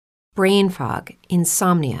brain fog,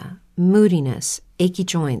 insomnia, moodiness, achy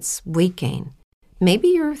joints, weight gain. Maybe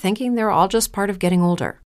you're thinking they're all just part of getting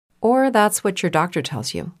older, or that's what your doctor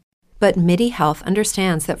tells you. But MIDI Health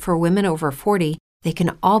understands that for women over 40, they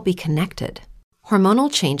can all be connected. Hormonal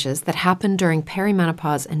changes that happen during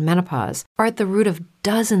perimenopause and menopause are at the root of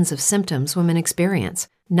dozens of symptoms women experience,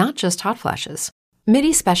 not just hot flashes.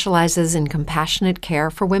 MIDI specializes in compassionate care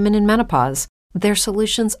for women in menopause. Their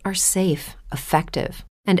solutions are safe, effective,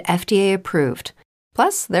 and FDA approved.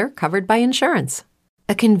 Plus, they're covered by insurance.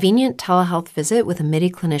 A convenient telehealth visit with a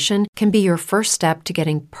MIDI clinician can be your first step to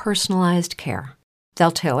getting personalized care.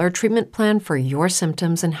 They'll tailor a treatment plan for your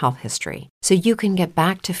symptoms and health history so you can get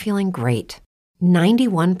back to feeling great.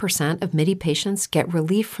 91% of MIDI patients get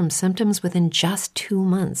relief from symptoms within just 2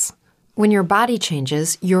 months. When your body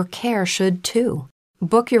changes, your care should too.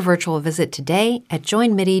 Book your virtual visit today at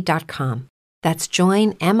joinmidi.com. That's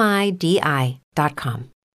joinmidi.com.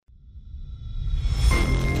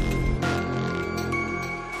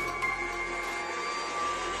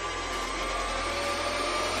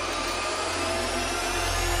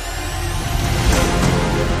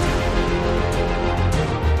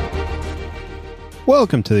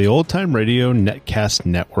 Welcome to the Old Time Radio Netcast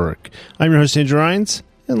Network. I'm your host, Andrew Rhynes,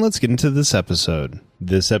 and let's get into this episode.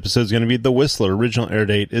 This episode is going to be The Whistler. Original air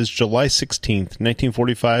date is July 16th,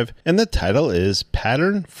 1945, and the title is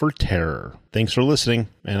Pattern for Terror. Thanks for listening,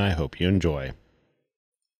 and I hope you enjoy.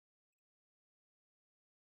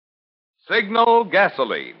 Signal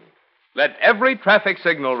gasoline. Let every traffic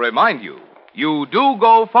signal remind you, you do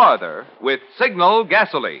go farther with Signal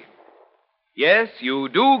gasoline. Yes, you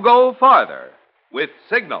do go farther with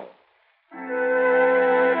Signal.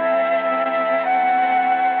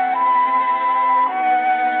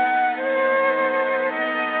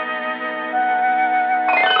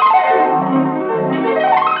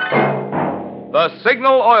 The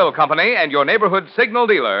Signal Oil Company and your neighborhood signal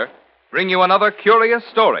dealer bring you another curious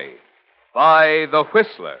story by The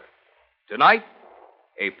Whistler. Tonight,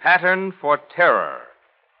 a pattern for terror.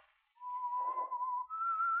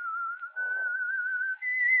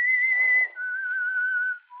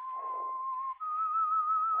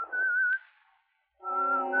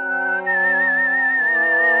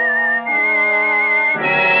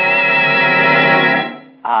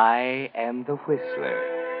 I am the Whistler,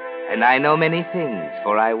 and I know many things,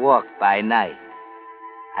 for I walk by night.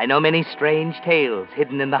 I know many strange tales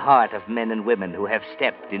hidden in the heart of men and women who have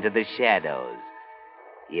stepped into the shadows.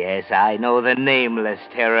 Yes, I know the nameless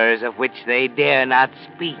terrors of which they dare not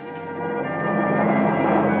speak.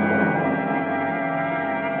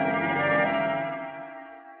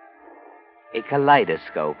 A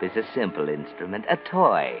kaleidoscope is a simple instrument, a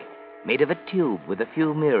toy, made of a tube with a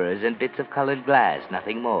few mirrors and bits of colored glass,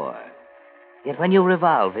 nothing more. Yet when you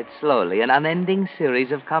revolve it slowly, an unending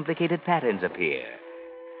series of complicated patterns appear,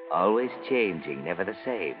 always changing, never the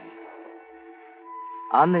same.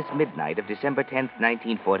 On this midnight of December 10th,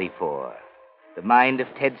 1944, the mind of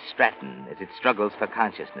Ted Stratton, as it struggles for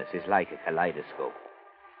consciousness, is like a kaleidoscope.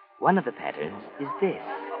 One of the patterns is this.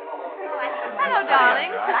 Hello,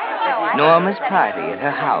 darling. Norma's party at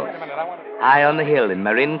her house, high on the hill in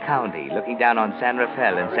Marin County, looking down on San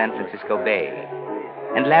Rafael and San Francisco Bay.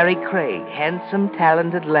 And Larry Craig, handsome,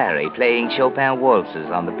 talented Larry, playing Chopin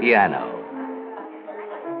waltzes on the piano.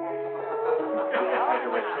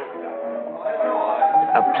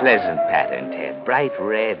 A pleasant pattern, Ted. Bright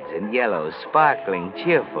reds and yellows, sparkling,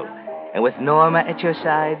 cheerful. And with Norma at your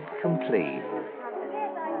side, complete.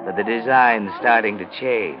 But the design's starting to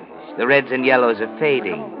change. The reds and yellows are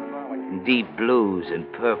fading, and deep blues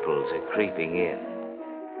and purples are creeping in.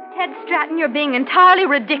 Ted Stratton, you're being entirely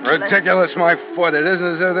ridiculous. Ridiculous, my foot. It isn't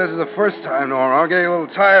as if this is the first time, Nora. I'm getting a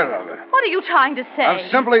little tired of it. What are you trying to say? I'm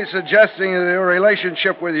simply suggesting that your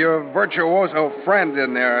relationship with your virtuoso friend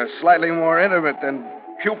in there is slightly more intimate than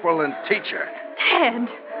pupil and teacher. Ted.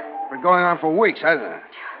 It's been going on for weeks, hasn't it?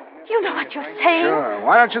 You know what you're saying? Sure.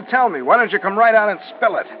 Why don't you tell me? Why don't you come right out and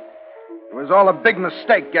spill it? It was all a big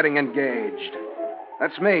mistake getting engaged.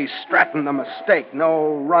 That's me, Stratton, the mistake.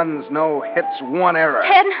 No runs, no hits, one error.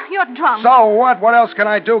 Ted, you're drunk. So what? What else can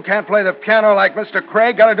I do? Can't play the piano like Mr.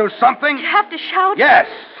 Craig? Gotta do something? You have to shout? Yes.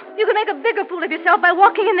 You can make a bigger fool of yourself by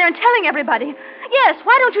walking in there and telling everybody. Yes,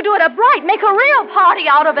 why don't you do it upright? Make a real party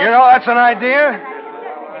out of it. You know, that's an idea.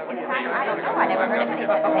 I don't know. I never heard of anything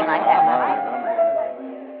like that.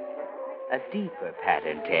 A deeper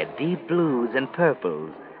pattern, Ted. Deep blues and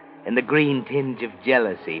purples. And the green tinge of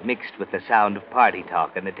jealousy mixed with the sound of party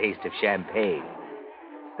talk and the taste of champagne.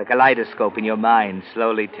 The kaleidoscope in your mind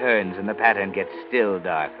slowly turns and the pattern gets still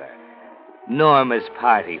darker. Norma's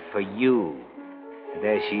party for you. And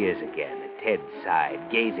there she is again, a Ted's side,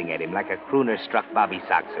 gazing at him like a crooner-struck Bobby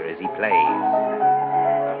Soxer as he plays.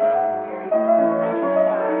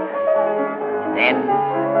 Then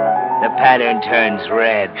the pattern turns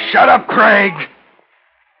red. Shut up, Craig!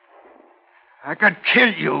 I could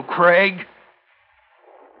kill you, Craig.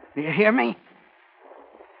 Do you hear me?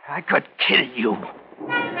 I could kill you.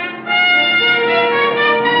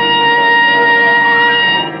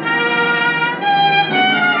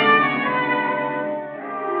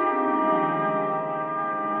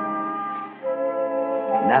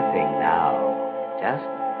 Nothing now. Just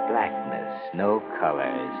blackness. No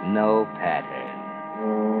colors. No pattern.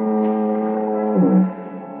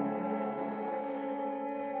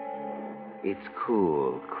 It's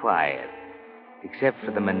cool, quiet. Except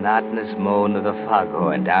for the monotonous moan of the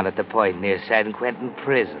foghorn down at the point near San Quentin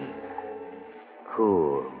Prison.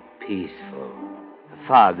 Cool, peaceful. The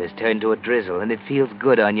fog has turned to a drizzle, and it feels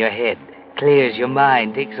good on your head. Clears your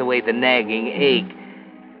mind, takes away the nagging ache.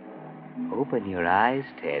 Open your eyes,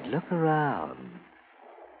 Ted. Look around.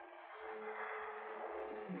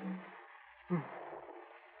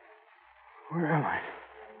 Where am I?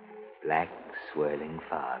 Black, swirling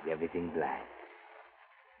fog. Everything black.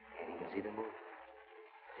 Can't even see the moon.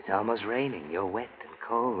 It's almost raining. You're wet and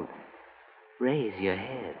cold. Raise your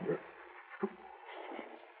head.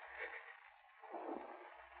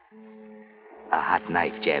 A hot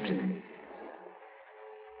knife jabs at you.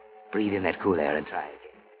 Breathe in that cool air and try again.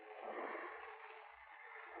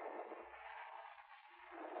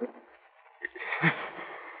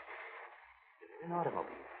 An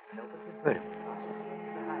automobile. An open convertible.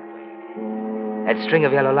 That string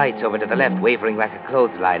of yellow lights over to the left, wavering like a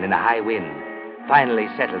clothesline in a high wind, finally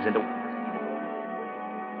settles into...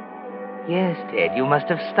 Yes, Ted, you must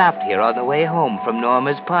have stopped here on the way home from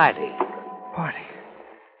Norma's party. Party?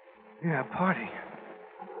 Yeah, party.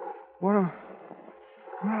 What am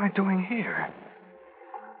I doing here?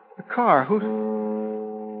 The car, who's...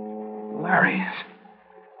 Larry's.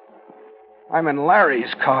 I'm in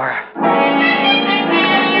Larry's car.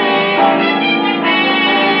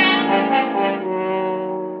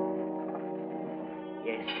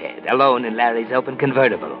 Yes, Ted, alone in Larry's open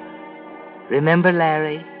convertible. Remember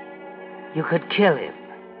Larry? You could kill him.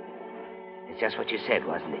 It's just what you said,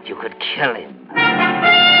 wasn't it? You could kill him.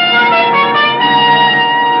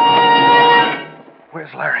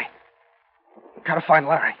 Where's Larry? Gotta find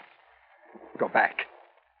Larry. Go back.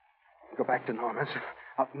 Go back to Norman's.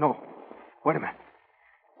 No. Wait a minute.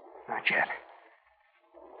 Not yet.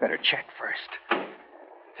 Better check first.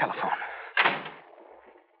 Telephone.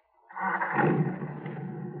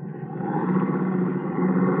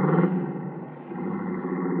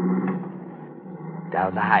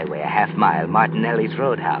 Down the highway, a half mile, Martinelli's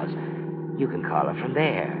Roadhouse. You can call her from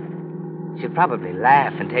there. She'll probably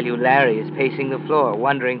laugh and tell you Larry is pacing the floor,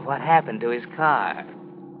 wondering what happened to his car.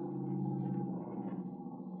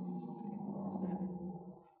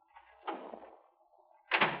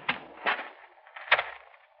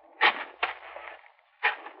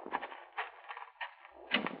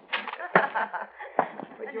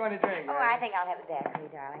 What do you want to drink? Oh, I think I'll have a daiquiri,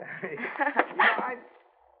 darling.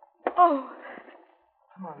 Oh.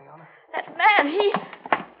 Come on, Leona. That man, he...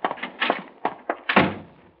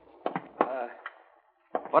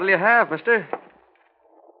 What'll you have, mister?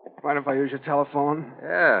 Mind if I use your telephone?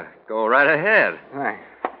 Yeah, go right ahead.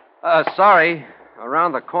 Thanks. Sorry.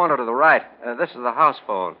 Around the corner to the right. This is the house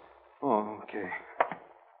phone. Oh, okay.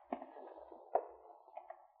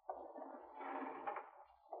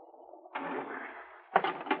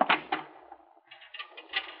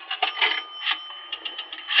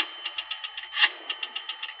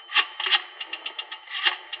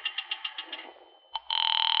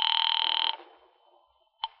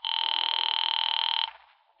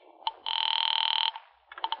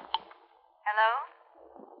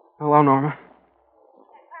 Hello, Norma.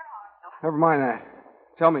 Never mind that.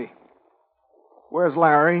 Tell me, where's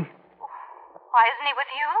Larry? Why isn't he with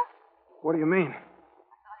you? What do you mean?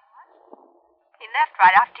 He left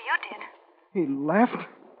right after you did. He left?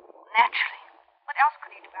 Naturally. What else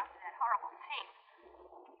could he do after that horrible scene?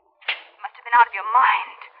 You must have been out of your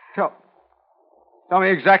mind. Tell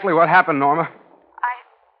me exactly what happened, Norma.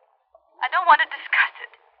 I don't want to discuss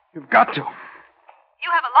it. You've got to. You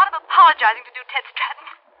have a lot of apologizing to do, Ted Stratton.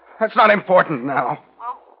 That's not important now.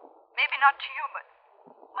 Well, maybe not to you, but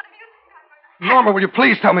what do you think I'm going to do? Norma, will you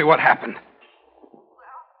please tell me what happened?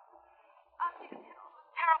 Well, after you said all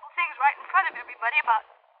those terrible things right in front of everybody about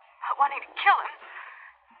wanting to kill him,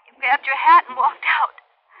 you grabbed your hat and walked out.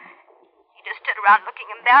 He just stood around looking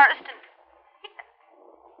embarrassed and...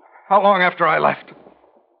 How long after I left? You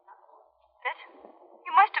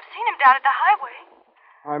must have seen him down at the highway.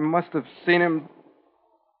 I must have seen him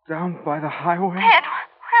down by the highway. Ted,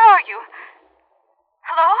 where are you?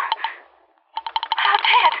 Hello? Hello,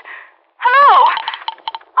 Ted. Hello?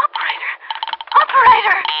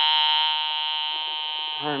 Operator!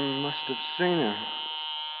 I must have seen him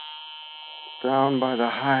down by the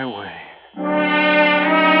highway.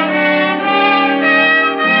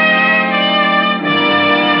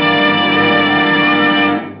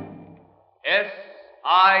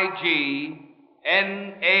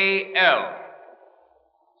 Signal.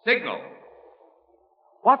 Signal.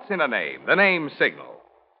 What's in a name? The name Signal.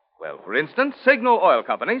 Well, for instance, Signal Oil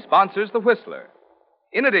Company sponsors The Whistler.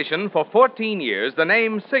 In addition, for 14 years, the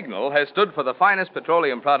name Signal has stood for the finest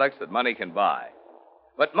petroleum products that money can buy.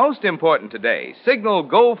 But most important today, Signal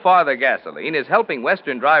Go Farther gasoline is helping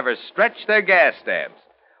Western drivers stretch their gas stamps.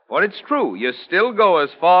 For it's true, you still go as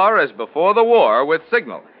far as before the war with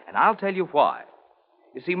Signal. And I'll tell you why.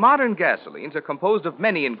 You see, modern gasolines are composed of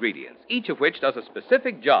many ingredients, each of which does a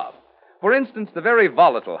specific job. For instance, the very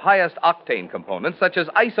volatile, highest octane components, such as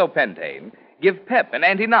isopentane, give pep and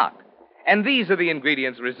anti-knock. And these are the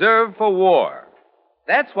ingredients reserved for war.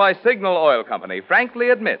 That's why Signal Oil Company frankly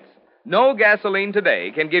admits no gasoline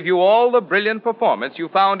today can give you all the brilliant performance you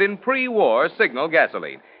found in pre-war Signal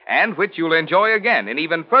gasoline, and which you'll enjoy again in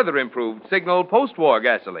even further improved Signal post-war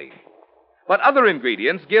gasoline. But other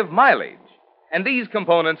ingredients give mileage, and these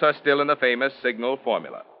components are still in the famous Signal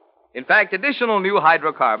formula. In fact, additional new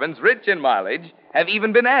hydrocarbons rich in mileage have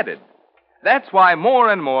even been added. That's why more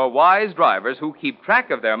and more wise drivers who keep track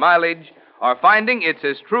of their mileage are finding it's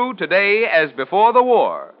as true today as before the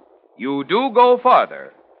war. You do go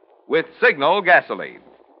farther with Signal gasoline.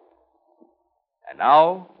 And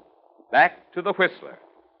now, back to the Whistler.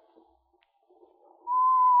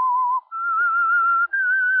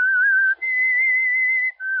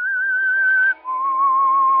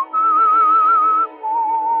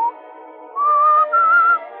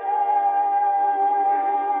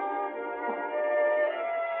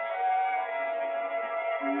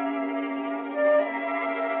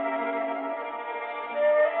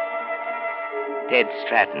 Ted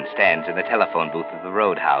Stratton stands in the telephone booth of the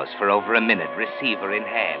roadhouse for over a minute, receiver in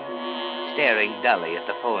hand, staring dully at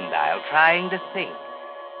the phone dial, trying to think,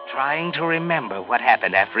 trying to remember what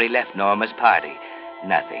happened after he left Norma's party.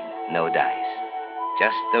 Nothing, no dice.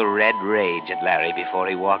 Just the red rage at Larry before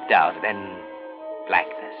he walked out, then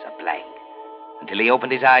blackness, a blank, until he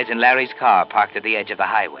opened his eyes in Larry's car parked at the edge of the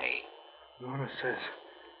highway. Norma says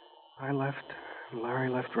I left, and Larry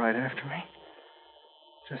left right after me.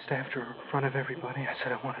 Just after, in front of everybody, I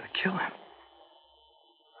said I wanted to kill him.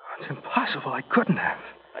 It's impossible. I couldn't have.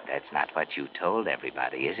 But that's not what you told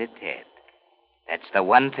everybody, is it, Ted? That's the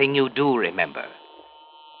one thing you do remember.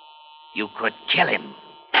 You could kill him.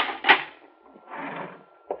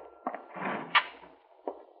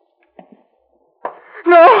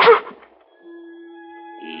 No!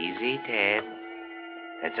 Easy, Ted.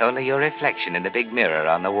 That's only your reflection in the big mirror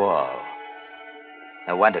on the wall.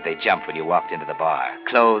 No wonder they jumped when you walked into the bar.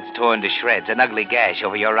 Clothes torn to shreds, an ugly gash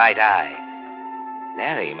over your right eye.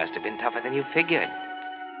 Larry must have been tougher than you figured.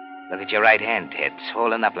 Look at your right hand, Ted,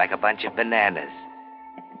 swollen up like a bunch of bananas.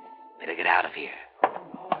 Better get out of here.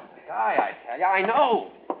 Guy, I tell you, I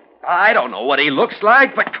know. I don't know what he looks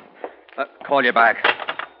like, but... call you back.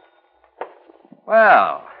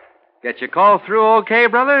 Well, get your call through okay,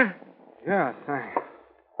 brother? Yeah, thanks.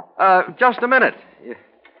 Just a minute.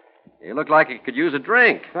 You look like you could use a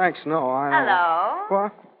drink. Thanks, no, I... Hello?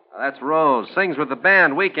 What? That's Rose. Sings with the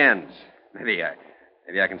band weekends. Maybe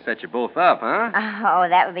I can set you both up, huh? Oh,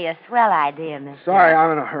 that would be a swell idea, mister. Sorry,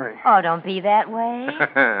 I'm in a hurry. Oh, don't be that way.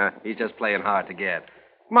 He's just playing hard to get.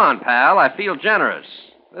 Come on, pal. I feel generous.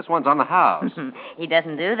 This one's on the house. He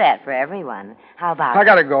doesn't do that for everyone. How about... I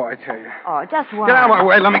gotta go, I tell you. Oh, just one. Get out of my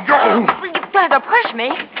way. Let me go. You better push me.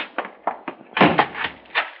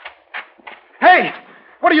 Hey!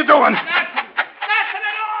 What are you doing?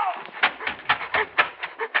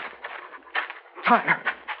 Tire.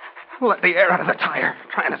 Let the air out of the tire.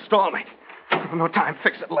 Trying to stall me. No time.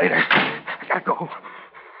 Fix it later. I gotta go.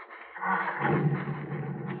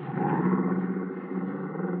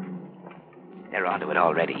 They're onto it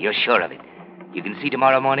already. You're sure of it. You can see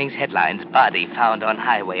tomorrow morning's headlines. Body found on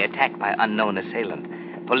highway, attacked by unknown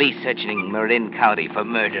assailant. Police searching Marin County for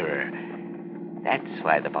murderer. That's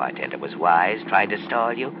why the bartender was wise, trying to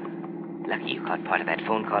stall you. Lucky you caught part of that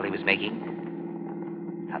phone call he was making.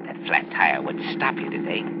 Thought that flat tire would stop you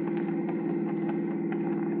today.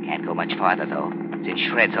 Can't go much farther, though. It's in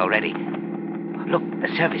shreds already. Look, the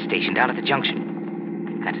service station down at the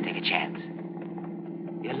junction. Got to take a chance.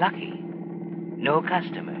 You're lucky. No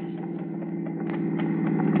customers.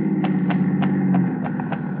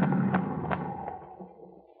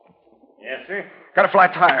 Yes, sir. Got a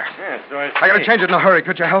flat tire. Yeah, so I see. I gotta change it in a hurry.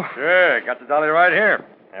 Could you help? Sure. Got the dolly right here.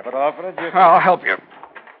 Have it off in a jiffy. I'll help you.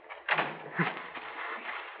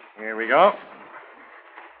 Here we go.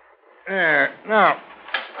 There. Now.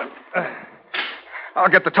 I'll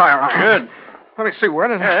get the tire on. Good. Let me see. Where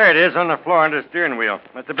did Yeah, there it is on the floor under the steering wheel.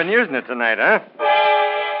 Must have been using it tonight, huh?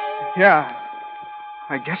 Yeah.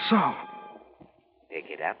 I guess so. Pick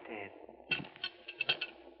it up, Ted. The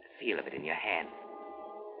feel of it in your hand.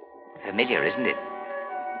 Familiar, isn't it?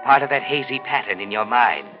 Part of that hazy pattern in your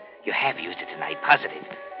mind. You have used it tonight, positive.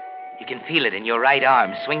 You can feel it in your right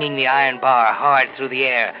arm, swinging the iron bar hard through the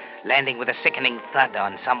air, landing with a sickening thud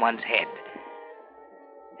on someone's head.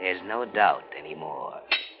 There's no doubt anymore.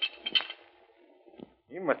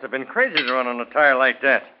 You must have been crazy to run on a tire like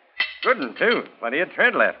that. Good one, too. Plenty of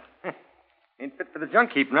tread left. Ain't fit for the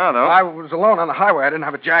junk heap now, though. I was alone on the highway. I didn't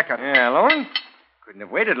have a jacket. Yeah, alone? Couldn't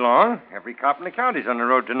have waited long. Every cop in the county's on the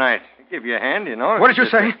road tonight. They give you a hand, you know. What did you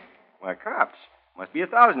say? Why, cops. Must be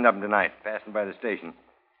 1,000 of them tonight, passing by the station.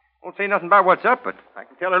 Won't say nothing about what's up, but I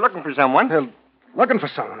can tell they're looking for someone. They're looking for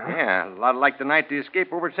someone, huh? Yeah, a lot like the night they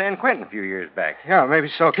escaped over at San Quentin a few years back. Yeah, maybe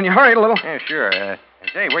so. Can you hurry it a little? Yeah, sure.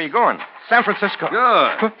 Say, where you going? San Francisco.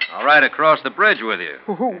 Good. I'll ride across the bridge with you.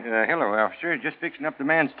 Hello, officer. Just fixing up the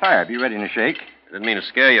man's tire. Be ready in a shake. Didn't mean to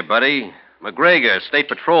scare you, buddy. McGregor, State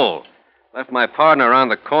Patrol. Left my partner around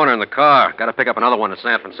the corner in the car. Got to pick up another one in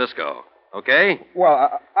San Francisco. Okay?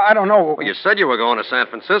 Well, I don't know. Well, you said you were going to San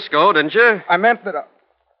Francisco, didn't you? I meant that...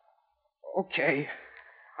 Okay.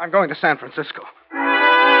 I'm going to San Francisco.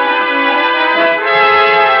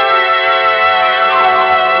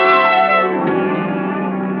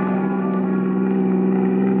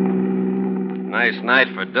 Nice night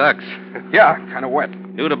for ducks. Yeah, kind of wet.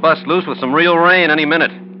 Due to bust loose with some real rain any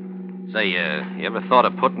minute. Say, you ever thought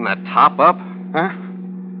of putting that top up? Huh?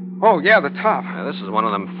 Oh, yeah, the top. This is one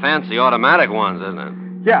of them fancy automatic ones, isn't it?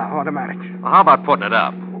 Yeah, automatic. Well, how about putting it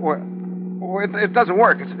up? Well, it doesn't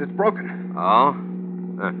work. It's broken. Oh?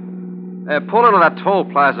 Pull into that toll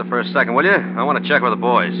plaza for a second, will you? I want to check with the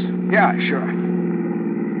boys. Yeah, sure.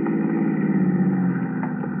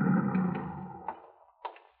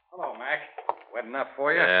 Hello, Mac. Wet enough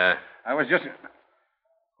for you? Yeah. I was just...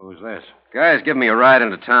 Who's this? Guy's giving me a ride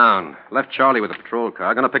into town. Left Charlie with a patrol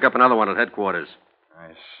car. Gonna pick up another one at headquarters.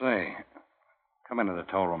 I see. Come into the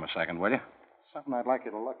toll room a second, will you? Something I'd like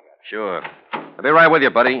you to look at. Sure. I'll be right with you,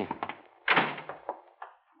 buddy.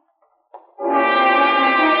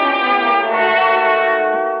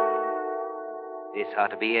 This ought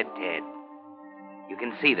to be it, Ted. You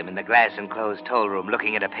can see them in the glass-enclosed toll room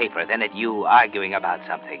looking at a paper, then at you arguing about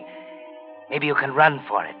something. Maybe you can run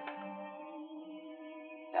for it.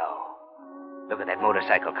 No. Look at that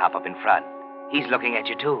motorcycle cop up in front. He's looking at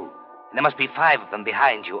you, too. And there must be 5 of them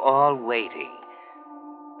behind you, all waiting.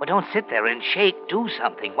 But don't sit there and shake. Do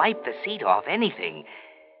something. Wipe the seat off. Anything.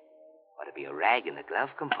 Ought to be a rag in the glove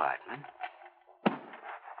compartment.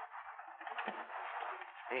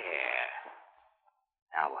 There.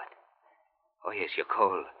 Now what? Oh, yes, you're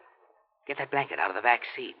cold. Get that blanket out of the back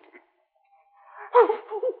seat.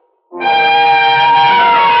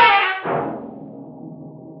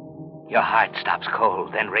 Your heart stops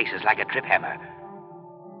cold, then races like a trip hammer.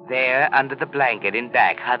 There, under the blanket in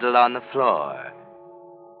back, huddled on the floor,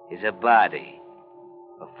 is a body.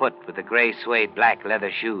 A foot with the gray suede black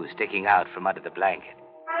leather shoes sticking out from under the blanket.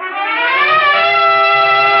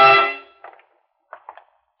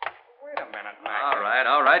 Wait a minute, Mac.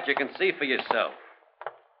 All right. You can see for yourself.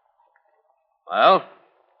 Well?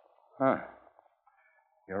 Huh.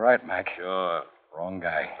 You're right, Mac. Sure. Wrong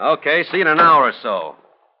guy. Okay, see you in an hour or so.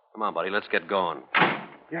 Come on, buddy, let's get going.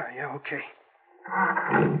 Yeah, okay.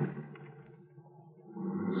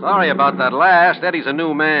 Sorry about that last. Eddie's a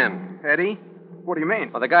new man. Eddie? What do you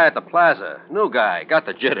mean? Well, the guy at the plaza. New guy. Got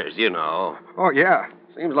the jitters, you know. Oh, yeah.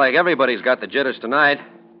 Seems like everybody's got the jitters tonight.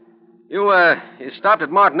 You stopped at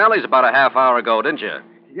Martinelli's about a half hour ago, didn't you?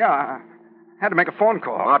 Yeah, I had to make a phone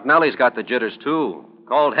call. Martinelli's got the jitters, too.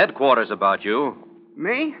 Called headquarters about you.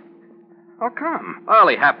 Me? How come? Well,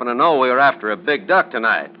 he happened to know we were after a big duck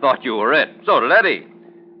tonight. Thought you were it. So did Eddie.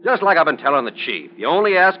 Just like I've been telling the chief. You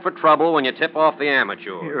only ask for trouble when you tip off the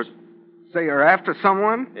amateurs. Say you're after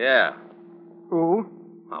someone? Yeah. Who?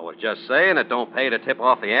 I was just saying it don't pay to tip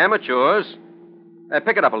off the amateurs.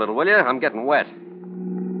 Pick it up a little, will you? I'm getting wet.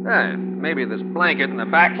 Maybe this blanket in the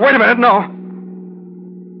back... Wait a minute, no.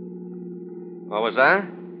 What was that?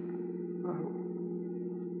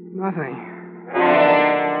 Nothing.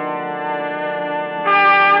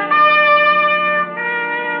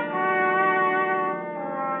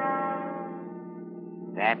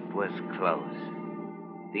 That was close.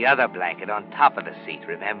 The other blanket on top of the seat,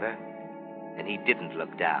 remember? And he didn't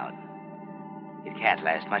look down. It can't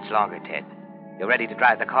last much longer, Ted. You're ready to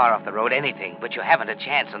drive the car off the road, anything, but you haven't a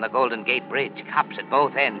chance on the Golden Gate Bridge. Cops at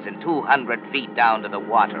both ends and 200 feet down to the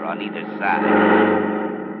water on either side.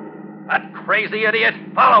 That crazy idiot.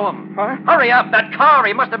 Follow him. Huh? Hurry up. That car,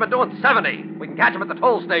 he must have been doing 70. We can catch him at the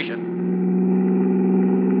toll station.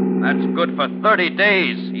 That's good for 30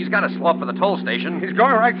 days. He's got to slow up for the toll station. He's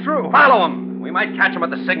going right through. Follow him. We might catch him at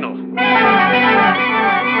the signal.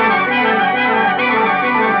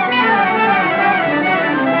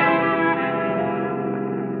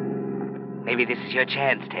 Maybe this is your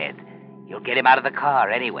chance, Ted. You'll get him out of the car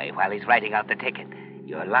anyway while he's writing out the ticket.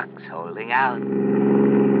 Your luck's holding out.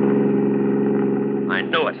 I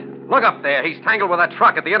knew it. Look up there. He's tangled with that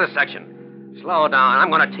truck at the intersection. Slow down. I'm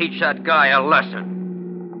going to teach that guy a lesson.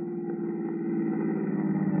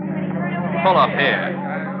 Pull up here.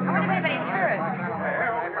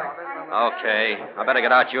 Okay. I better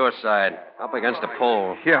get out your side. Up against the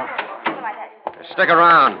pole. Yeah. Stick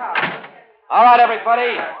around. All right,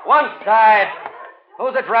 everybody. One side.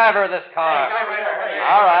 Who's the driver of this car?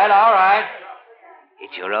 All right.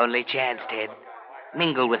 It's your only chance, Ted.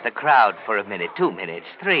 Mingle with the crowd for a minute, 2 minutes,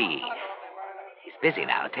 3. He's busy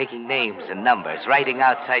now, taking names and numbers, writing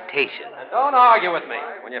out citations. Now, don't argue with me.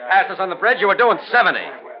 When you passed us on the bridge, you were doing 70.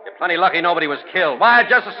 You're plenty lucky nobody was killed. Why, I'd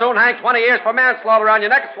just as soon hang 20 years for manslaughter on your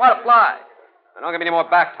neck as swat a fly. Now, don't give me any more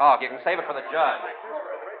back talk. You can save it for the judge.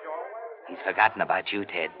 He's forgotten about you,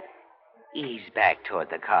 Ted. Ease back toward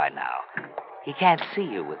the car now. He can't see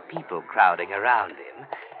you with people crowding around him.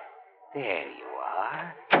 There you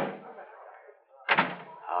are.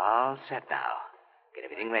 All set now. Get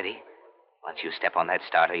everything ready. Once you step on that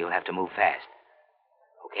starter, you'll have to move fast.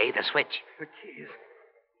 Okay, the switch. The keys.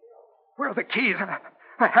 Where are the keys?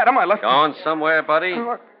 I had them. I left them. Going somewhere, buddy?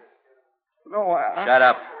 No, Shut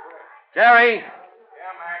up. Jerry.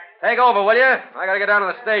 Take over, will you? I gotta get down to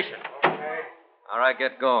the station. Okay. All right,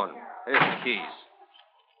 get going. Here's the keys.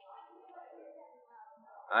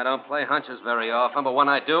 I don't play hunches very often, but when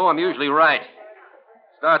I do, I'm usually right.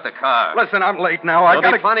 Start the car. Listen, I'm late now.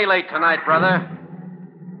 You'll be plenty late tonight, brother.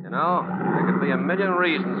 You know, there could be a million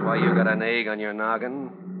reasons why you got an egg on your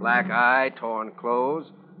noggin. Black eye, torn clothes.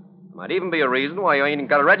 Might even be a reason why you ain't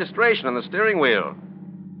got a registration on the steering wheel.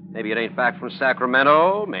 Maybe it ain't back from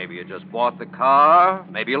Sacramento. Maybe you just bought the car.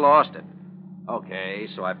 Maybe you lost it. Okay,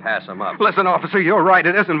 so I pass him up. Listen, officer, you're right.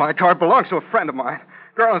 It isn't my car. It belongs to a friend of mine.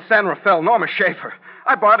 Girl in San Rafael, Norma Schaefer.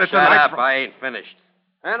 I bought it tonight. Shut up. I ain't finished.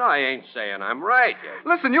 And I ain't saying I'm right yet.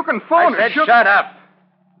 Listen, you can phone her. I said shut up.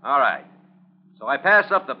 All right. So I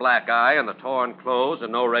pass up the black eye and the torn clothes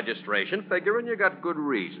and no registration, figuring you got good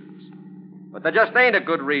reasons. But there just ain't a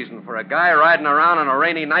good reason for a guy riding around on a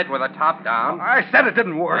rainy night with a top down. I said it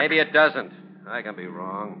didn't work. Maybe it doesn't. I can be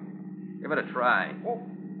wrong. Give it a try. Oh,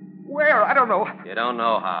 where? I don't know. You don't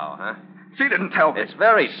know how, huh? She didn't tell me. It's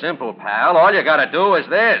very simple, pal. All you gotta do is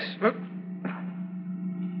this.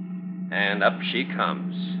 And up she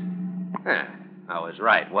comes. Huh. I was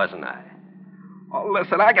right, wasn't I? Oh,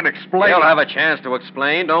 listen, I can explain. You'll have a chance to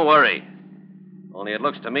explain. Don't worry. Only it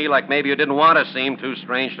looks to me like maybe you didn't want to seem too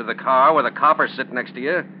strange to the car with a copper sitting next to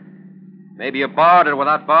you. Maybe you borrowed it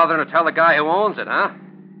without bothering to tell the guy who owns it, huh?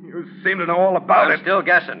 You seem to know all about it. I'm still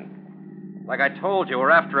guessing. Like I told you,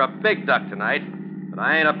 we're after a big duck tonight. But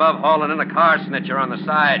I ain't above hauling in a car snitcher on the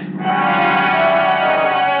side.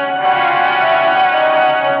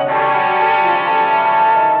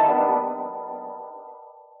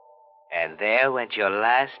 And there went your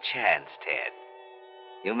last chance, Ted.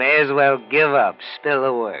 You may as well give up, spill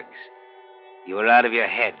the works. You were out of your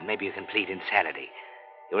head, maybe you complete insanity.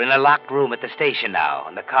 You're in a locked room at the station now,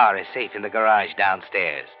 and the car is safe in the garage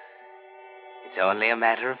downstairs. It's only a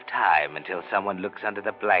matter of time until someone looks under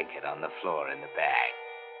the blanket on the floor in the back.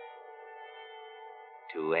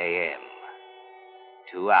 2 a.m.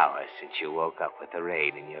 2 hours since you woke up with the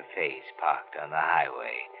rain in your face parked on the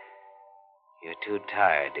highway. You're too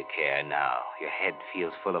tired to care now. Your head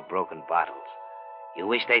feels full of broken bottles. You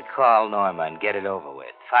wish they'd call Norma and get it over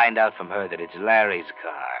with. Find out from her that it's Larry's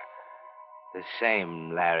car. The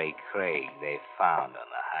same Larry Craig they found on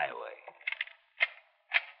the highway.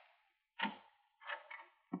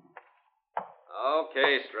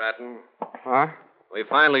 Okay, Stratton. Huh? We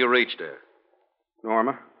finally reached her.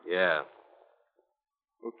 Norma? Yeah.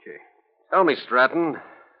 Okay. Tell me, Stratton,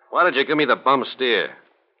 why did you give me the bum steer?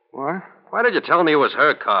 What? Why did you tell me it was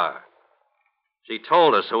her car? She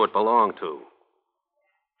told us who it belonged to.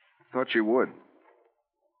 I thought you would.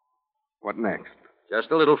 What next? Just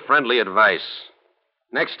a little friendly advice.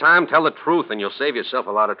 Next time, tell the truth and you'll save yourself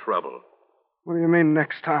a lot of trouble. What do you mean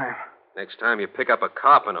next time? Next time you pick up a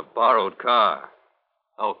cop in a borrowed car.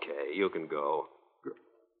 Okay, you can go.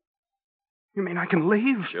 You mean I can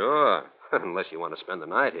leave? Sure. Unless you want to spend the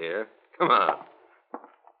night here. Come on.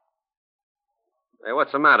 Hey,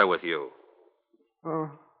 what's the matter with you?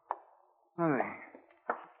 Oh, nothing.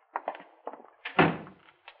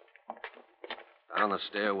 Down the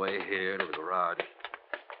stairway here to the garage.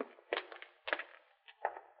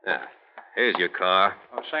 Yeah. Here's your car.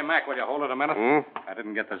 Oh, say, Mac, will you hold it a minute? I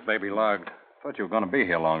didn't get this baby logged. Thought you were going to be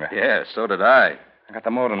here longer. Yeah, so did I. I got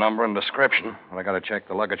the motor number and description, but I got to check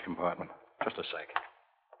the luggage compartment. Just a sec.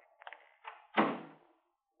 Yeah,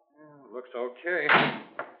 looks okay.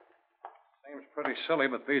 Seems pretty silly,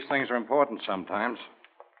 but these things are important sometimes.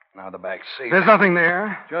 Now the back seat. There's nothing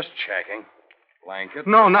there. Just checking. Blanket.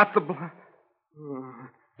 No, not the...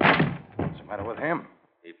 What's the matter with him?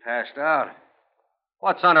 He passed out.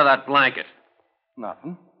 What's under that blanket?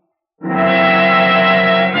 Nothing.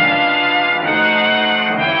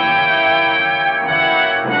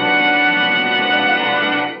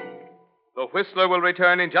 The Whistler will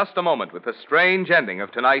return in just a moment with the strange ending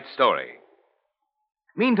of tonight's story.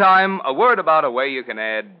 Meantime, a word about a way you can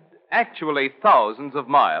add actually thousands of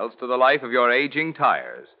miles to the life of your aging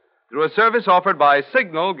tires through a service offered by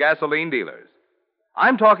Signal gasoline dealers.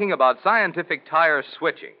 I'm talking about scientific tire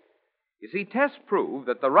switching. You see, tests prove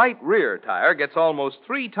that the right rear tire gets almost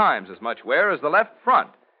 3 times as much wear as the left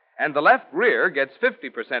front, and the left rear gets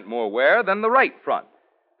 50% more wear than the right front.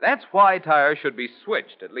 That's why tires should be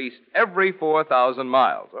switched at least every 4,000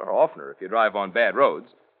 miles, or oftener if you drive on bad roads.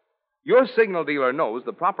 Your Signal dealer knows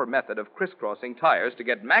the proper method of crisscrossing tires to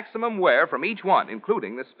get maximum wear from each one,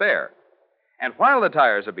 including the spare. And while the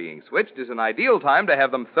tires are being switched is an ideal time to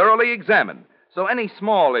have them thoroughly examined, so any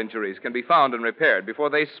small injuries can be found and repaired before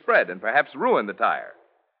they spread and perhaps ruin the tire.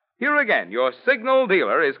 Here again, your Signal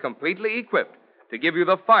dealer is completely equipped to give you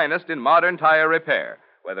the finest in modern tire repair,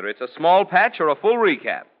 whether it's a small patch or a full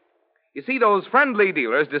recap. You see, those friendly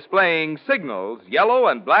dealers displaying Signal's yellow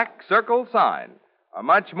and black circle sign are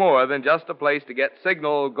much more than just a place to get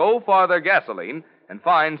Signal Go Farther gasoline and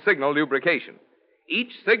fine Signal lubrication.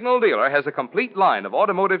 Each Signal dealer has a complete line of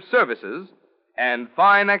automotive services and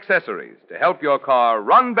fine accessories to help your car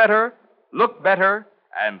run better, look better,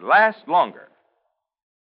 and last longer.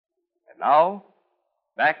 And now,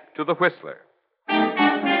 back to the Whistler.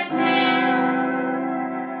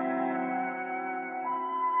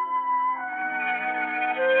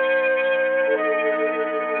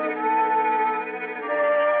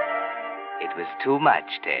 It was too much,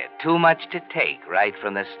 Ted. Too much to take right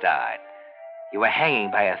from the start. You were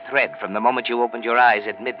hanging by a thread from the moment you opened your eyes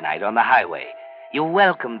at midnight on the highway. You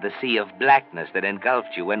welcomed the sea of blackness that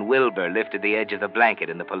engulfed you when Wilbur lifted the edge of the blanket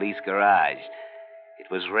in the police garage.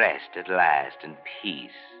 It was rest at last and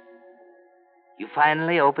peace. You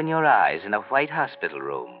finally open your eyes in a white hospital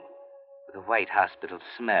room with a white hospital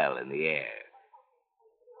smell in the air.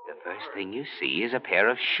 The first thing you see is a pair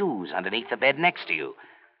of shoes underneath the bed next to you.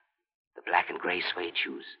 The black and gray suede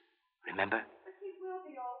shoes. Remember?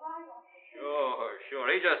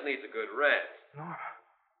 Sure. He just needs a good rest.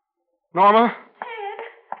 Norma?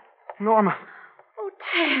 Ted. Norma. Oh,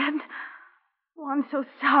 Ted. Oh, I'm so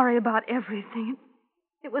sorry about everything.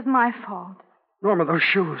 It was my fault. Norma, those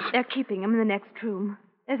shoes. They're keeping him in the next room.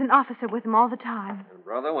 There's an officer with him all the time. And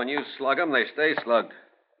brother, when you slug him, they stay slugged.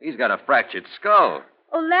 He's got a fractured skull.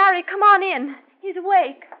 Oh, Larry, come on in. He's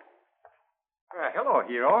awake. Hello,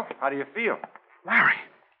 hero. How do you feel? Larry.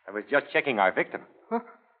 I was just checking our victim. Huh?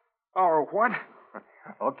 Oh, what?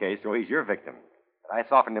 Okay, so he's your victim. But I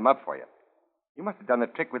softened him up for you. You must have done the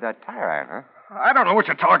trick with that tire iron, huh? I don't know what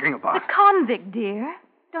you're talking about. The convict, dear.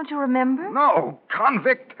 Don't you remember? No,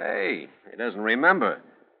 convict. Hey, he doesn't remember.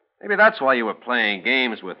 Maybe that's why you were playing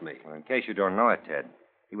games with me. Well, in case you don't know it, Ted,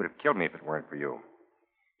 he would have killed me if it weren't for you.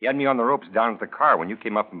 He had me on the ropes down at the car when you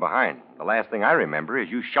came up from behind. The last thing I remember is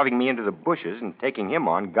you shoving me into the bushes and taking him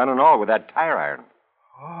on, gun and all, with that tire iron.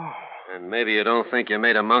 Oh. And maybe you don't think you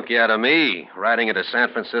made a monkey out of me, riding into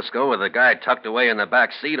San Francisco with a guy tucked away in the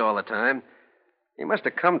back seat all the time. He must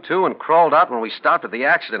have come to and crawled out when we stopped at the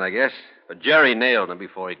accident, I guess. But Jerry nailed him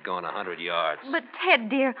before he'd gone 100 yards. But, Ted,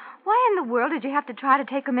 dear, why in the world did you have to try to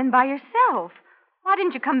take him in by yourself? Why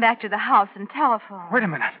didn't you come back to the house and telephone? Wait a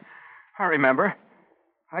minute. I remember.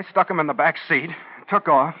 I stuck him in the back seat, took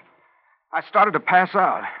off. I started to pass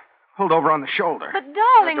out, pulled over on the shoulder. But,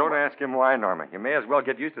 darling... Now, don't ask him why, Norma. You may as well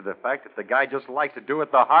get used to the fact that the guy just likes to do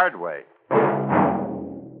it the hard way.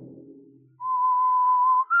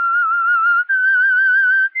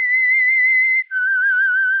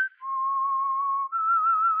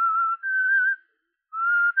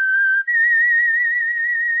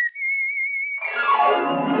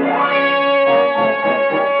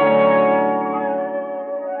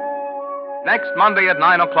 Next Monday at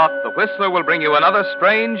 9 o'clock, The Whistler will bring you another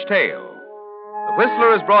strange tale. The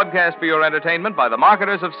Whistler is broadcast for your entertainment by the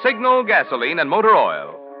marketers of Signal gasoline and motor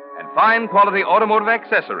oil and fine quality automotive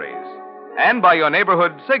accessories, and by your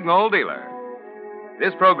neighborhood Signal dealer.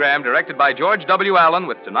 This program, directed by George W. Allen,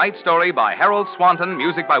 with tonight's story by Harold Swanton,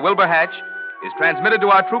 music by Wilbur Hatch, is transmitted to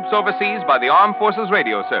our troops overseas by the Armed Forces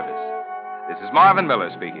Radio Service. This is Marvin Miller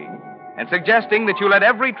speaking, and suggesting that you let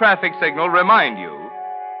every traffic signal remind you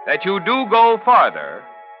that you do go farther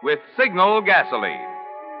with Signal gasoline.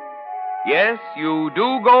 Yes, you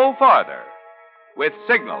do go farther with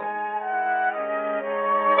Signal.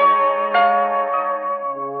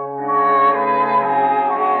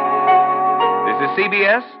 This is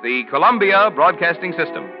CBS, the Columbia Broadcasting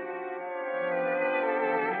System.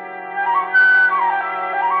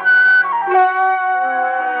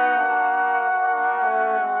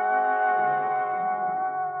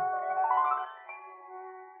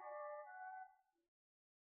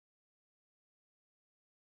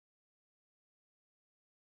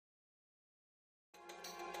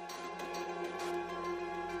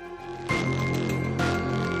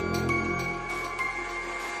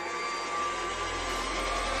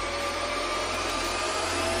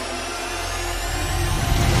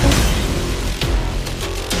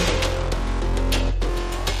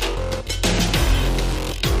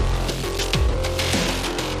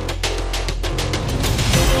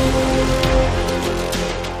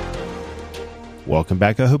 Welcome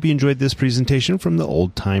back. I hope you enjoyed this presentation from the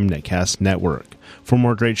Old Time Netcast Network. For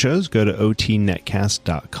more great shows, go to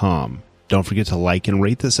otnetcast.com. Don't forget to like and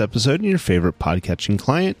rate this episode in your favorite podcatching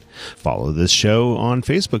client. Follow this show on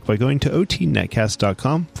Facebook by going to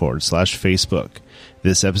otnetcast.com/Facebook.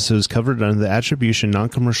 This episode is covered under the Attribution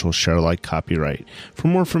Non-Commercial Share-alike copyright. For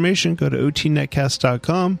more information, go to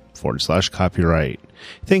otnetcast.com/copyright.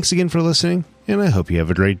 Thanks again for listening, and I hope you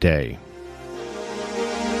have a great day.